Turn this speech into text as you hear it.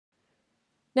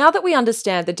Now that we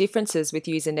understand the differences with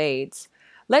user needs,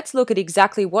 let's look at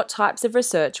exactly what types of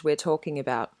research we're talking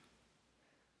about.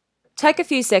 Take a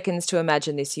few seconds to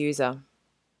imagine this user.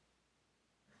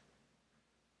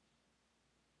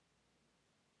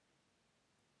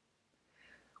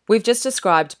 We've just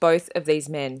described both of these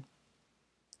men.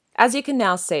 As you can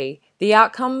now see, the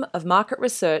outcome of market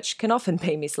research can often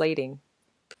be misleading.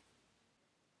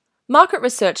 Market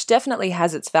research definitely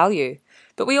has its value,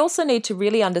 but we also need to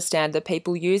really understand the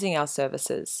people using our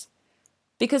services.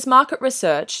 Because market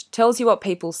research tells you what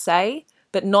people say,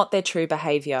 but not their true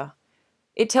behaviour.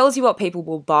 It tells you what people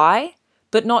will buy,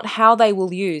 but not how they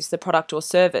will use the product or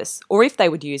service, or if they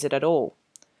would use it at all.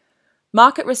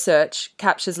 Market research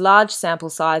captures large sample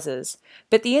sizes,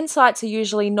 but the insights are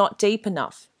usually not deep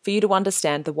enough for you to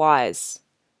understand the whys.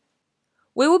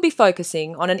 We will be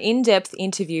focusing on an in-depth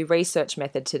interview research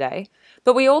method today,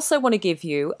 but we also want to give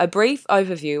you a brief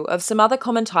overview of some other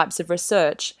common types of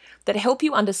research that help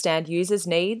you understand users'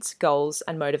 needs, goals,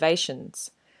 and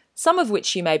motivations, some of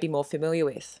which you may be more familiar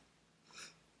with.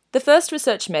 The first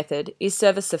research method is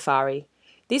service safari.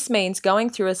 This means going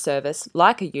through a service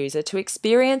like a user to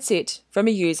experience it from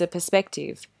a user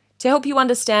perspective, to help you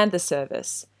understand the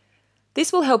service.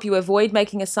 This will help you avoid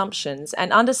making assumptions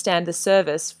and understand the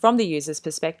service from the user's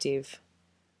perspective.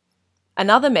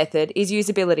 Another method is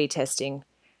usability testing.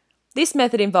 This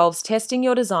method involves testing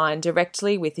your design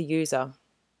directly with the user.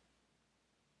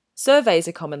 Surveys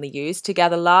are commonly used to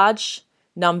gather large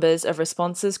numbers of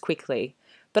responses quickly,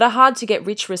 but are hard to get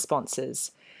rich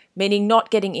responses, meaning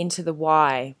not getting into the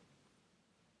why.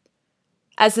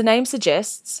 As the name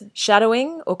suggests,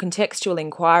 shadowing or contextual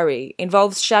inquiry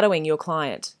involves shadowing your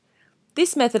client.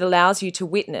 This method allows you to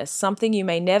witness something you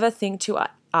may never think to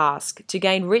ask to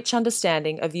gain rich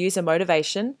understanding of user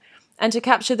motivation and to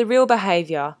capture the real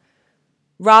behaviour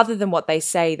rather than what they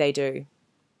say they do.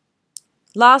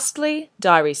 Lastly,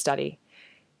 diary study.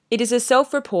 It is a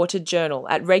self-reported journal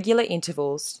at regular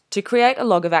intervals to create a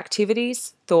log of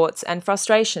activities, thoughts, and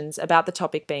frustrations about the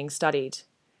topic being studied.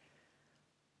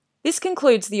 This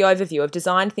concludes the overview of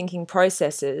design thinking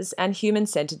processes and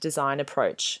human-centered design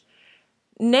approach.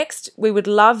 Next, we would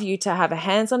love you to have a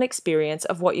hands-on experience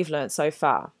of what you've learnt so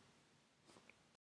far.